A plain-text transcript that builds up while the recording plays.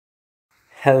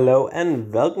Hello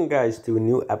and welcome guys to a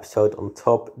new episode on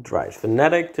Top Drives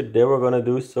Fanatic. Today we're gonna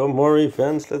do some more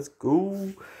events. Let's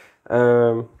go.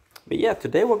 But yeah,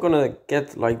 today we're gonna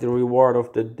get like the reward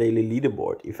of the daily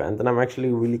leaderboard event, and I'm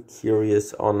actually really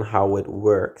curious on how it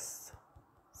works.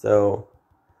 So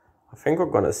I think we're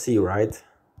gonna see, right?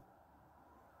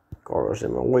 Car was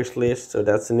in my wish list, so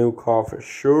that's a new car for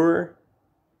sure.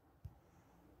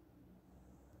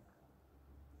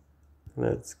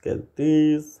 Let's get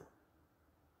these.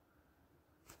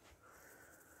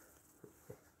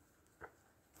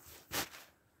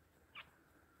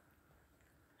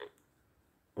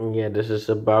 Yeah, this is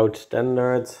about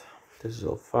standard. This is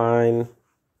all fine.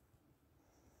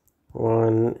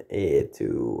 1,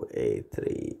 A2,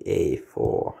 A3,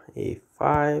 A4,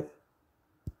 A5.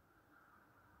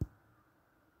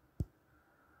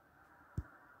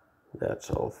 That's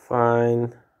all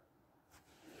fine.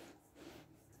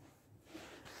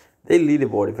 They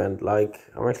leaderboard event, like,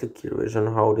 I'm actually curious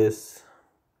on how this...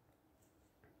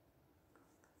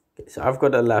 Okay, so I've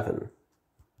got 11.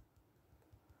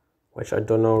 Which I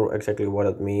don't know exactly what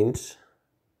it means.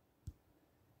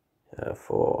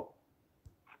 4,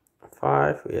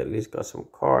 5, we at least got some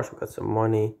cars, we got some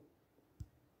money.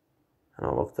 And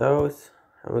all of those.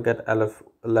 And we got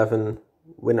 11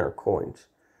 winner coins.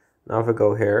 Now if I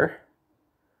go here,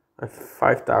 I have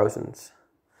 5,000.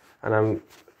 And I'm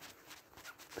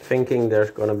thinking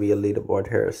there's gonna be a leaderboard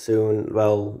here soon.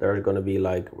 Well, there's gonna be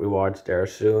like rewards there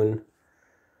soon.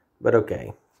 But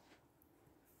okay.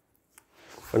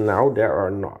 For now, there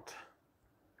are not.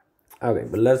 Okay,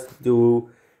 but let's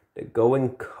do the Going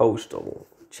Coastal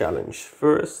challenge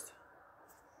first.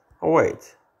 Oh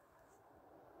wait.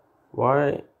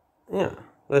 Why? Yeah,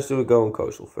 let's do the Going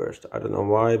Coastal first. I don't know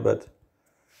why, but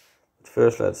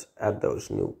first let's add those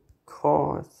new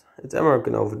cars. It's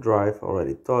American Overdrive,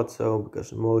 already thought so,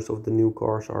 because most of the new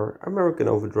cars are American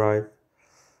Overdrive.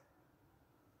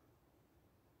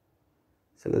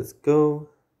 So let's go.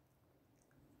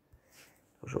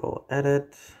 Those are all added.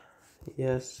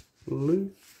 Yes, please.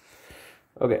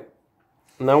 Okay,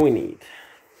 now we need,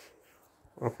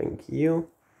 I think you,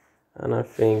 and I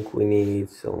think we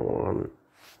need someone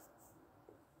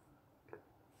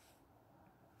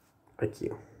like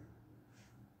you.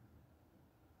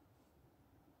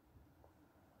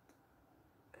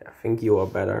 Okay, I think you are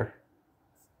better.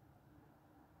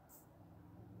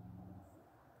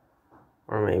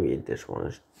 Or maybe this one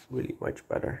is really much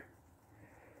better.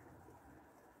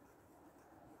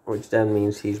 Which then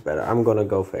means he's better. I'm gonna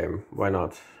go for him. Why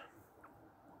not?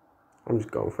 I'm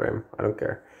just going for him. I don't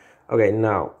care. Okay,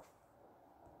 now.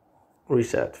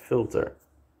 Reset. Filter.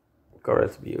 Car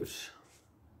attributes.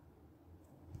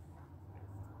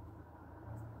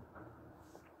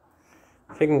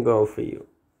 I think I'm going for you.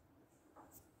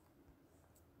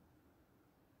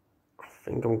 I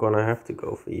think I'm gonna have to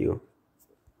go for you.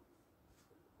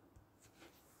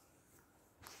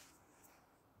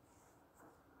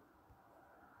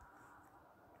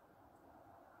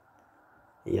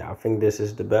 Yeah, I think this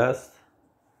is the best.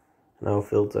 Now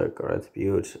filter car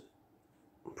attributes,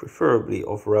 preferably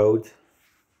off-road.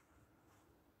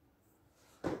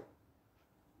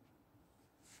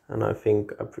 And I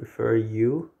think I prefer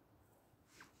you.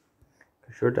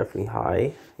 Because you're definitely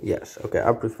high. Yes, okay,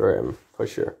 I prefer him, for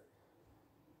sure.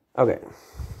 Okay.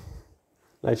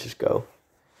 Let's just go.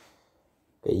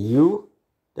 Okay, you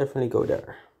definitely go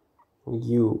there.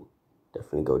 You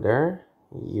definitely go there.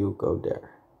 You go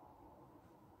there.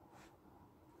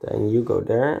 Then you go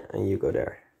there and you go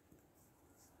there.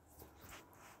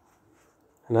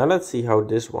 Now let's see how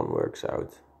this one works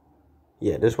out.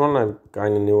 Yeah, this one I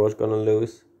kind of knew I was gonna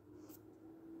lose.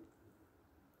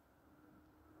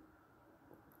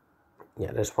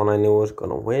 Yeah, this one I knew I was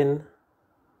gonna win.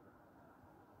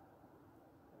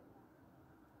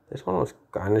 This one I was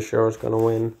kind of sure I was gonna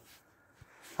win.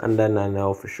 And then I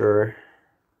know for sure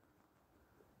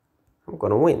I'm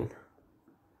gonna win.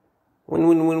 Win,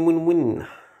 win, win, win, win.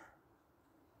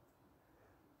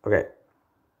 Okay.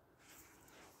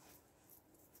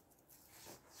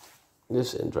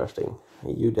 This is interesting.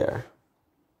 You there.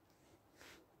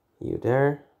 You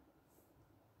there.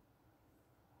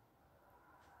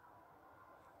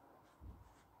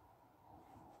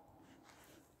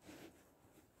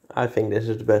 I think this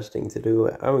is the best thing to do.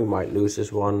 And we might lose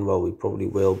this one. Well, we probably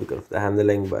will because of the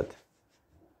handling, but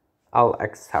I'll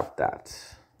accept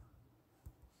that.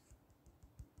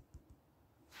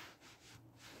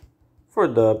 For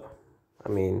dub, I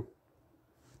mean,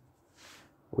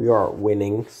 we are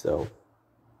winning, so.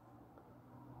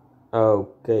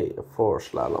 Okay, a 4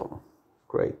 slalom.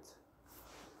 Great.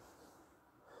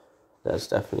 That's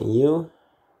definitely you.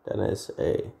 Then it's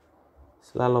a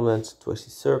Slalom, then it's a twisty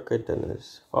circuit, then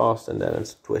it's fast, and then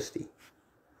it's twisty.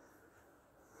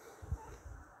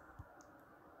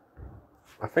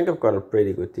 I think I've got a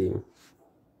pretty good team.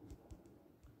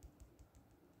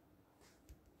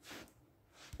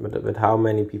 But with how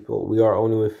many people? We are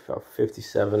only with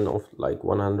 57 of like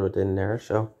 100 in there,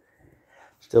 so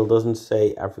still doesn't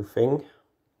say everything.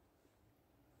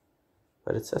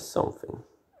 But it says something.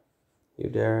 You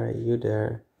there, you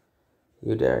there,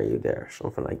 you there, you there,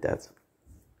 something like that.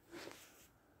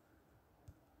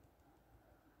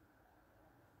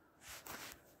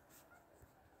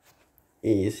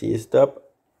 Easy stop.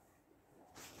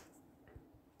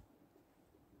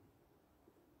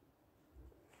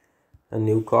 A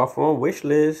new car from a wish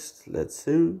list. Let's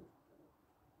see.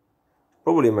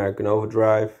 Probably American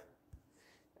Overdrive.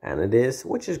 And it is,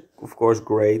 which is of course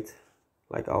great.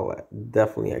 Like I'll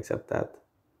definitely accept that.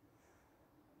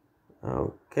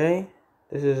 Okay.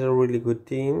 This is a really good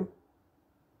team.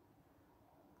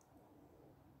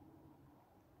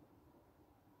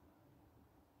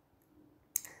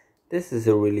 This is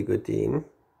a really good team.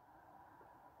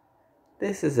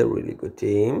 This is a really good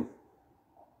team.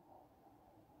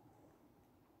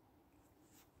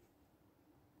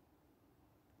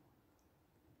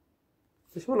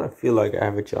 This one I feel like I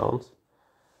have a chance.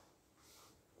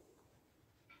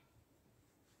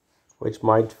 Which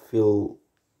might feel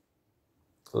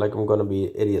like I'm gonna be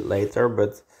an idiot later,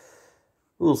 but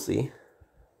we'll see.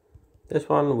 This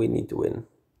one we need to win.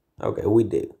 Okay, we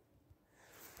do.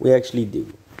 We actually do.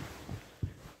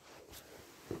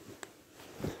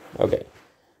 Okay,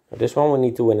 this one we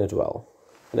need to win as well.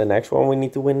 The next one we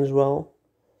need to win as well.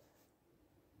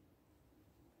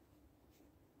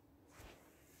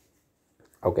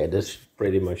 Okay, this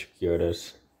pretty much cured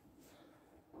us.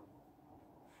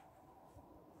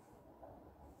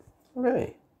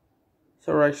 Okay,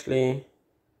 so we're actually,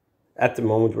 at the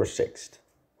moment we're 6th,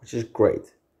 which is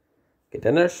great. Okay,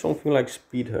 then there's something like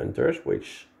Speed Hunters,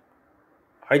 which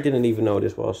I didn't even know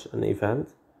this was an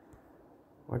event.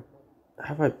 What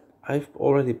I've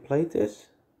already played this?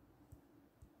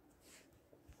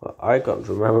 Well, I can't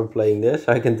remember playing this,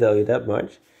 I can tell you that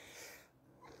much.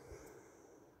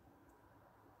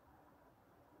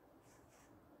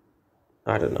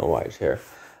 I don't know why it's here.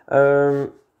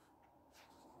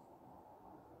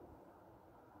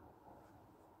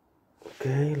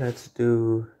 Okay, let's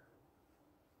do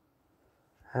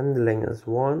handling as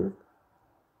 1.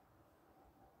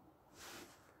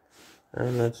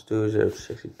 And let's do 0 to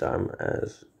 60 time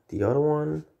as the other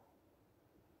one.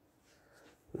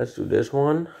 Let's do this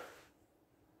one.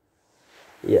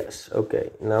 Yes,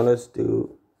 okay. Now let's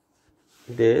do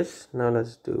this. Now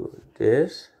let's do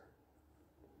this.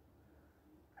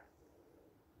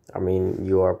 I mean,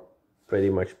 you are pretty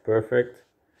much perfect.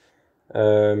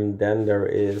 Then there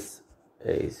is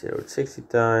a 0 to 60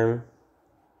 time,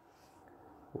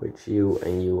 which you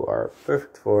and you are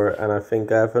perfect for, and I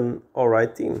think I have an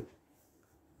alright team.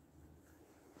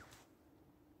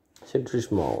 Citrus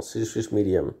small, citrus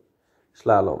medium,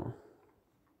 slalom,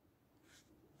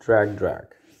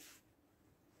 drag.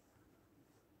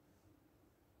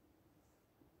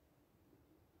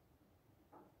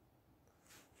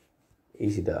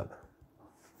 Easy dub.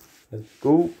 Let's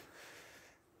go.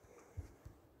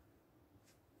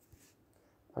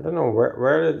 I don't know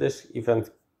where did this event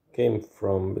came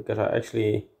from, because I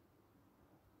actually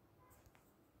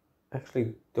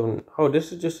don't. Oh,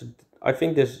 this is just. I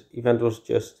think this event was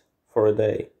just for a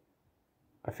day.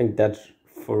 I think that's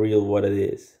for real what it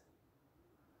is.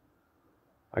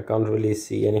 I can't really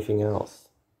see anything else.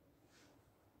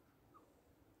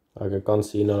 Like I can't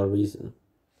see another reason.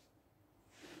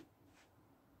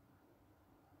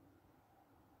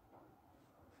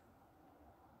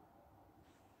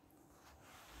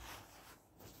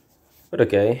 But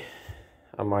okay,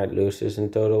 I might lose this in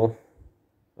total.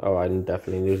 Oh, I'm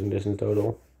definitely losing this in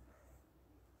total.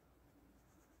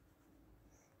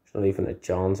 There's not even a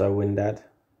chance I win that.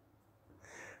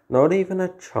 Not even a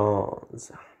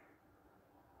chance.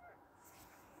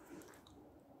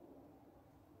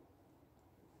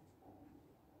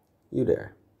 You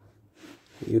there.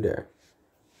 You there.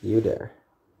 You there.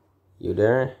 You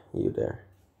there. You there.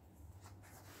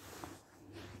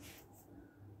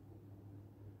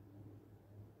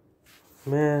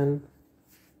 Man.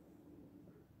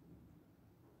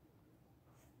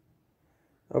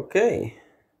 Okay.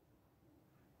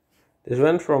 This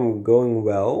went from going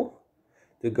well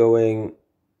to going,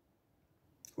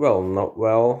 well, not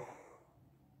well.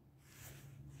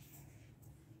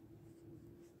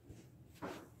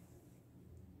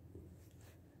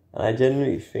 I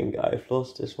genuinely think I've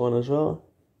lost this one as well.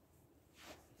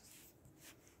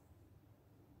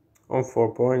 On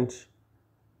 4 points.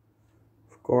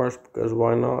 Of course, because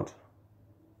why not?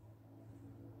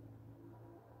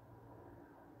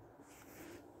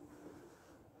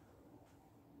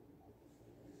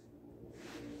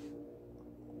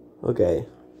 Okay.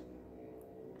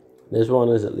 This one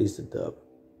is at least a dub.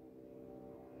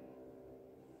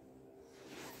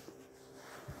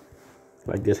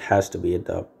 Like, this has to be a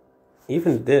dub.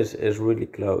 Even this is really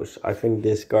close. I think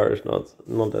this car is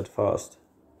not that fast.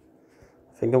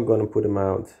 I think I'm gonna put him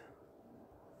out.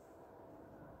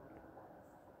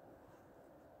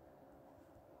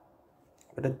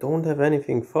 But I don't have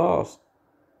anything fast.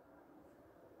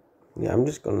 Yeah, I'm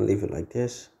just gonna leave it like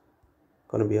this.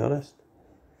 Gonna be honest.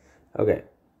 Okay.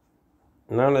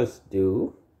 Now let's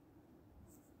do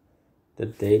the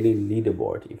daily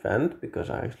leaderboard event, because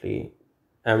I actually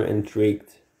am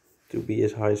intrigued to be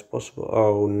as high as possible.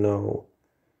 Oh no.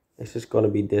 It's just gonna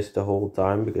be this the whole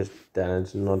time, because then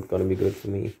it's not gonna be good for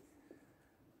me.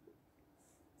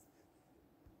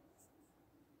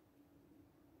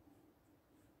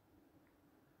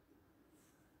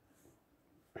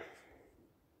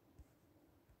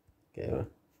 Okay.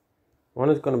 One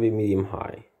is gonna be medium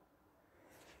high.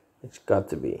 It's got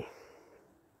to be.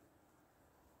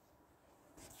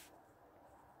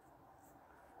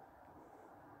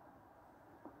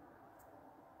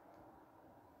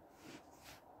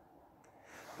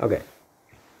 Okay.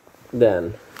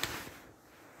 Then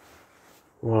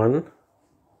one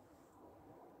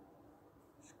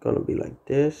is gonna be like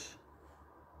this.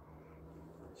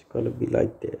 It's gonna be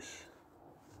like this.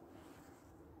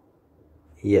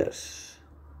 Yes.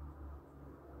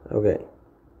 Okay.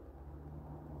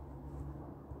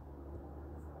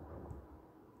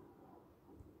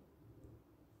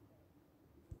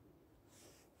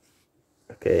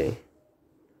 Okay.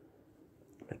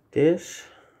 Like this.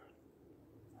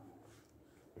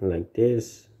 Like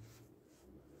this.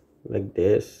 Like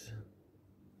this.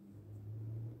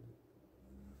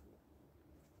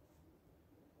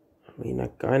 I mean, I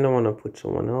kind of want to put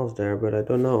someone else there, but I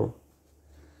don't know.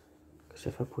 Because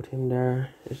if I put him there,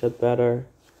 is that better?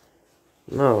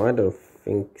 No, I don't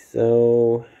think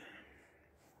so.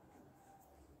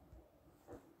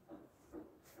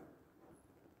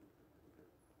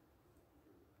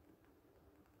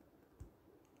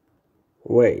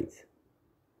 Wait.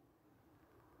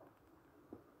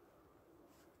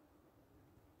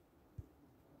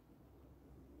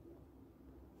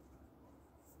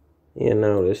 Yeah,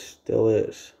 no, this still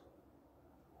is.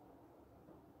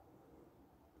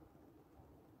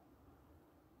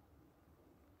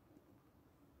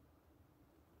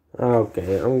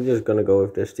 Okay, I'm just gonna go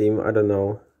with this team. I don't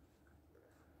know.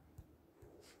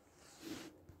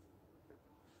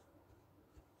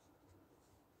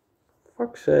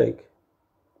 Fuck's sake.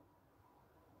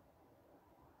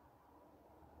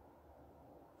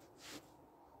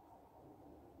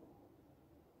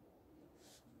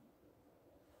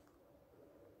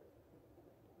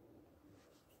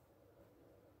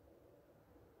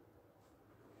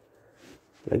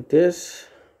 Like this.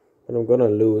 But I'm gonna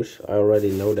lose. I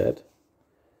already know that.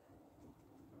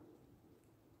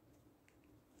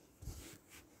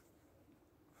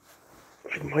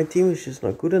 Like, my team is just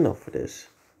not good enough for this.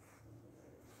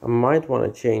 I might want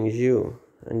to change you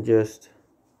and just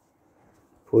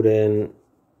put in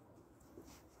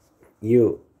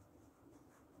you.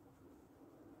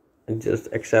 And just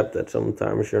accept that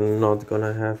sometimes you're not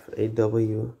gonna have a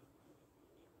W.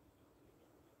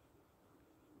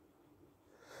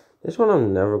 This one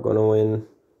I'm never gonna win.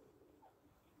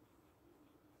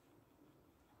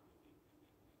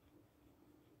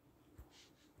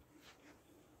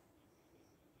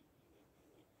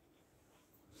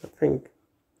 I think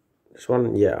this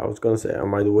one, yeah, I was gonna say I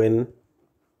might win.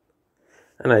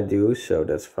 And I do, so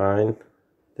that's fine.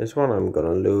 This one I'm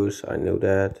gonna lose, I knew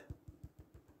that.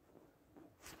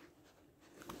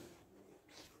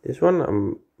 This one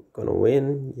I'm gonna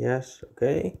win, yes,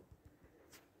 okay.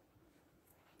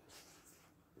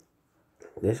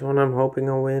 This one I'm hoping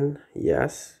I'll win,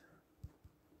 yes.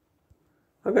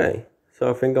 Okay, so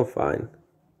I think I'm fine.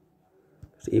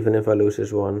 Even if I lose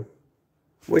this one,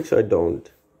 which I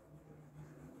don't,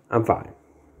 I'm fine.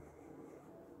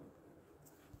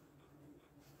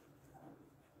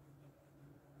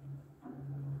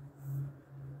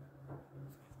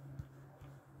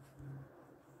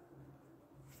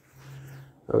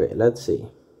 Okay, let's see.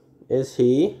 Is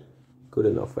he good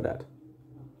enough for that?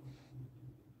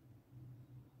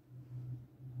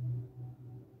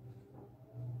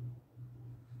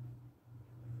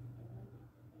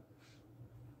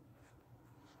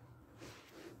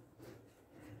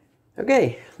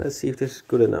 Okay, let's see if this is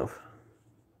good enough.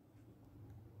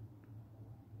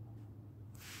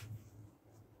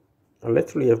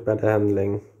 literally have bad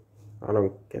handling. I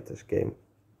don't get this game.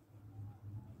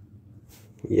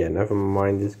 Yeah, never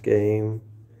mind this game.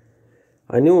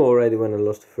 I knew already when I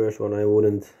lost the first one I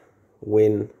wouldn't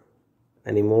win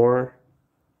anymore.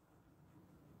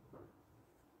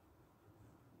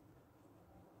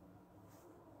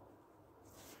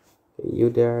 You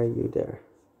there, you there.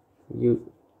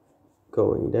 You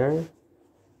going there.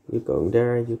 You going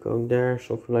there, you going there.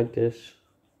 Something like this.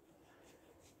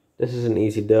 This is an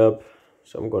easy dub,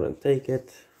 so I'm gonna take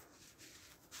it.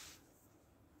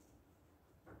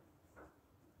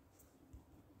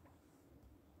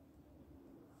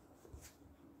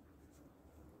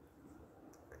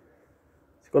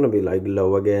 It's gonna be like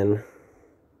low again.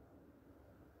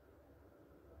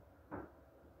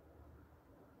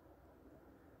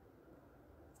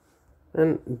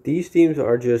 And these teams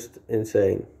are just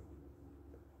insane.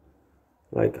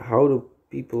 Like, how do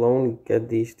people only get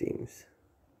these teams?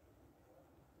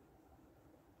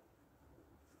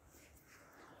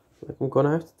 Like, I'm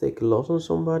gonna have to take a loss on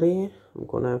somebody. I'm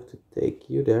gonna have to take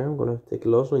you there. I'm gonna have to take a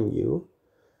loss on you.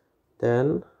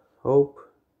 Then hope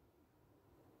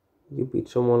you beat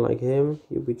someone like him.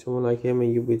 You beat someone like him,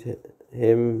 and you beat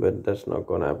him. But that's not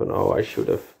gonna happen. Oh, I should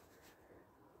have.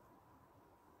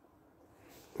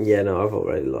 Yeah, no, I've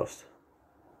already lost.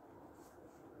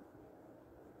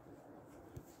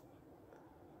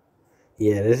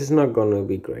 Yeah, this is not gonna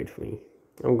be great for me.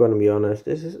 I'm gonna be honest,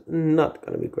 this is not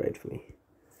gonna be great for me.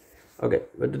 Okay,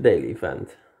 but the daily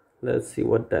event. Let's see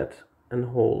what that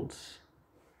holds.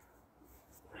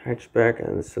 Hatchback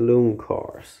and saloon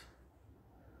cars.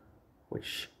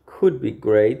 Which could be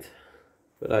great,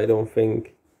 but I don't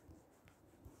think...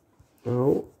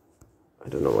 Oh, I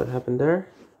don't know what happened there.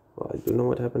 Well, I do know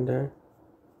what happened there.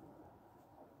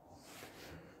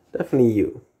 Definitely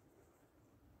you.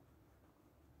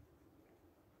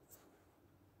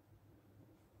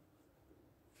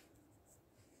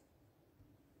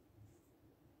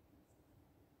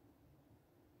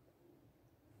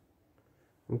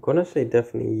 I'm gonna say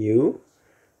definitely you.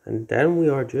 And then we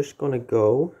are just gonna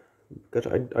go, because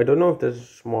I don't know if this is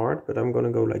smart, but I'm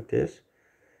gonna go like this.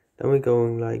 Then we're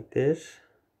going like this.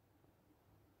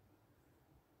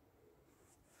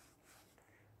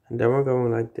 And then we're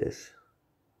going like this.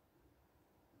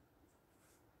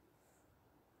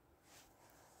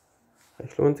 I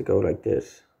actually want to go like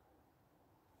this.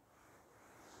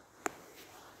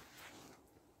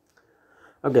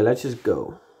 Okay, let's just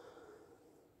go.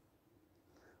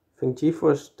 I think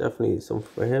G-Force definitely is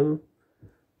something for him.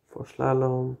 For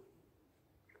slalom.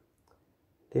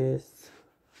 This.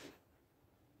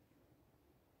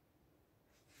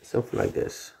 Something like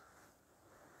this.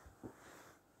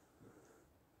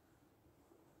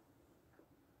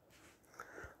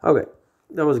 Okay,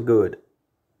 that was good.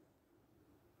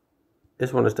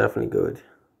 This one is definitely good.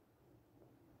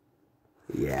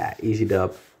 Yeah, easy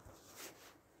dub.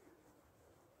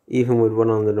 Even with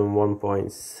 101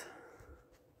 points.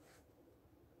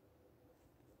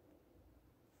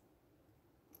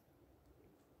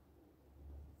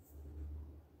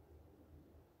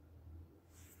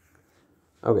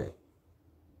 Okay.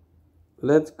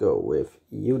 Let's go with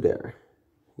you there.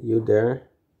 You there.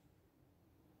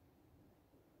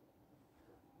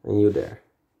 And you there.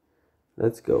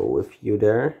 Let's go with you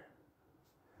there.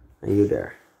 And you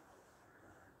there.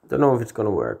 Don't know if it's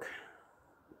gonna work.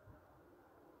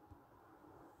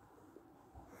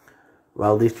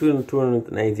 Well, these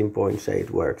 218 points say it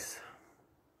works.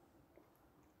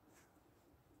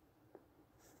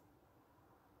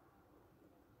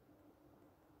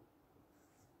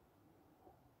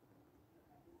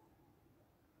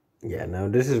 Yeah, no,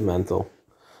 this is mental.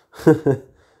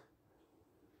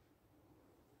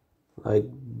 Like,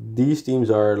 these teams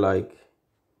are like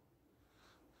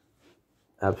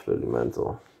absolutely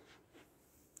mental.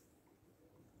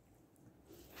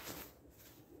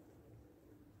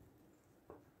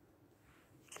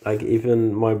 Like,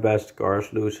 even my best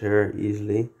cars lose here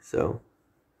easily, so.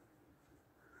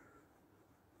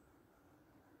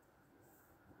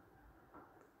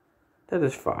 That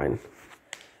is fine.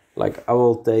 Like, I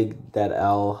will take that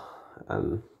L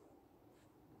and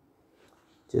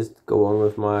just go on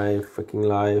with my freaking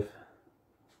life.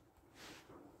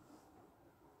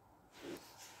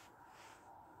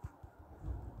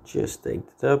 Just take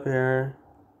it up here.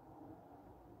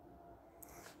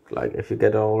 Like, if you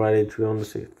get already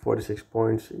 346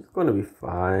 points, you're gonna be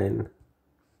fine.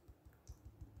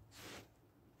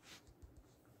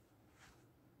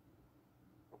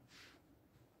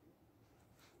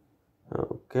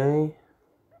 Okay.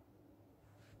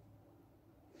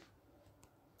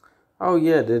 Oh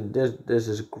yeah, this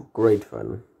is great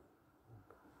fun.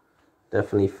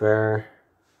 Definitely fair.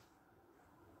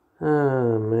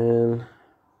 Ah, man.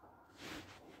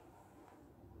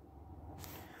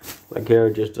 Like here,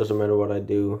 it just doesn't matter what I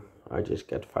do. I just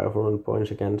get 500 points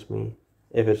against me,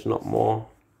 if it's not more.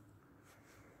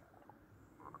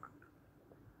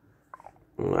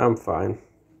 I'm fine.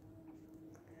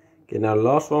 Okay, now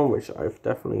last one, which I've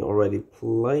definitely already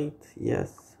played.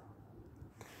 Yes.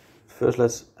 First,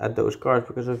 let's add those cards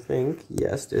because I think,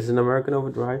 yes, this is an American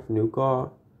Overdrive, new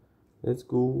car. Let's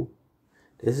go.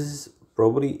 This is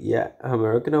probably, yeah,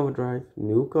 American Overdrive,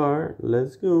 new car.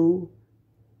 Let's go.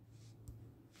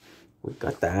 We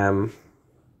got them.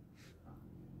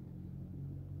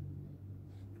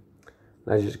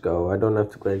 Let's just go. I don't have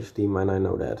to create a Steam, and I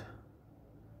know that.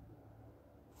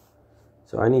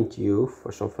 So I need you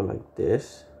for something like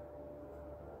this.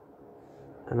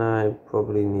 And I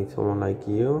probably need someone like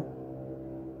you.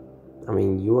 I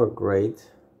mean, you are great.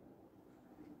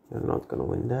 You're not gonna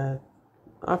win that.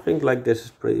 I think like this is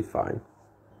pretty fine.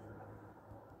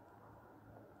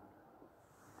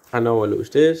 I know I lose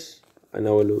this. I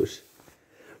know I lose.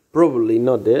 Probably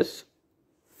not this.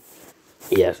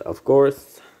 Yes, of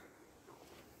course.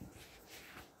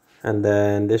 And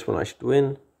then this one I should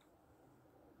win.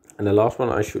 And the last one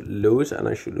I should lose. And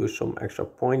I should lose some extra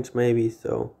points maybe.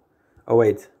 So, oh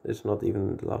wait, this is not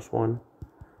even the last one.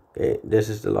 Okay, this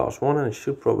is the last one. And I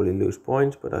should probably lose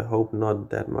points. But I hope not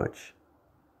that much.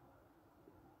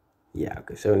 Yeah,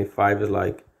 okay, 75 is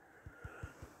like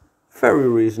very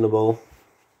reasonable.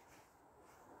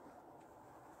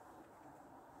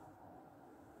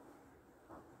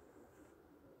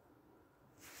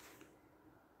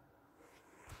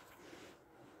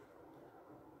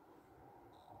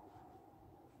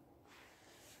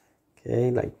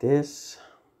 Okay, like this.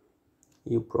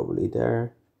 You probably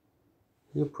there.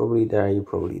 You probably there. You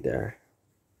probably there.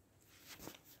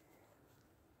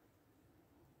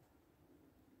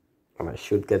 And I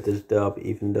should get this dub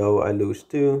even though I lose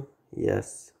 2.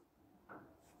 Yes.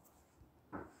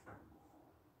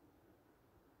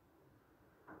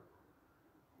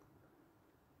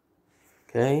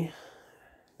 Okay.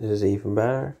 This is even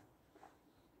better.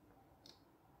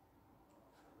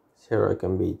 Here I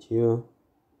can beat you.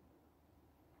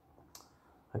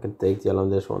 I can take the L on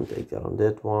this one, take the L on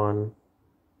that one.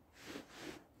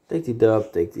 Take the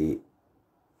dub, take the...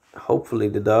 hopefully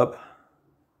the dub.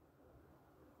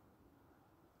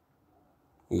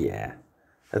 Yeah.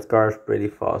 That car is pretty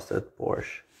fast, that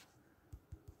Porsche.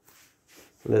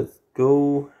 Let's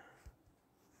go.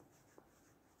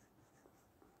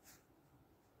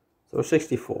 So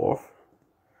 64th.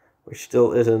 Which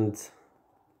still isn't...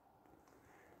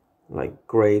 like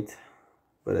great.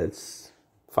 But it's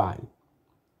fine.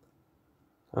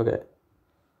 Okay.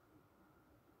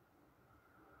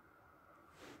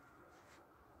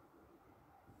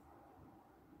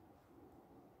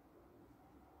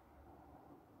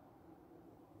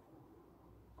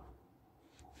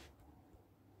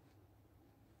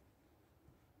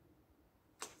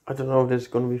 I don't know if this is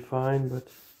gonna be fine, but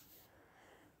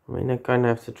I mean I kinda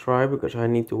have to try because I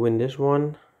need to win this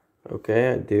one.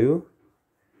 Okay, I do.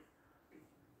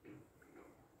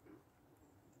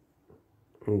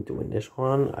 I need to win this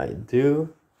one, I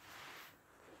do.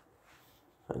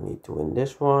 I need to win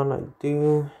this one, I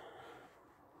do.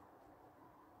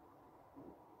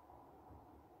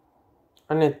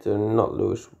 I need to not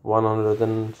lose 100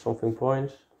 and something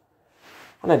points.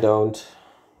 And I don't.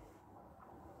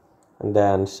 And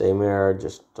then same here,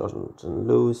 just doesn't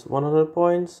lose 100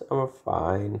 points and we're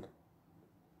fine.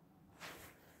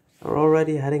 We're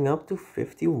already heading up to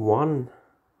 51.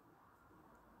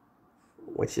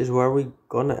 Which is where we're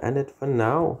gonna end it for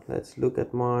now. Let's look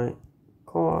at my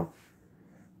car.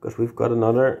 Because we've got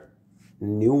another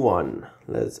new one.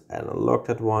 Let's unlock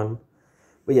that one.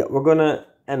 But yeah, we're gonna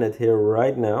end it here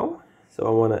right now. So I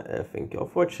wanna thank you all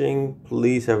for watching.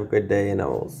 Please have a good day and I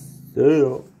will see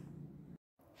you.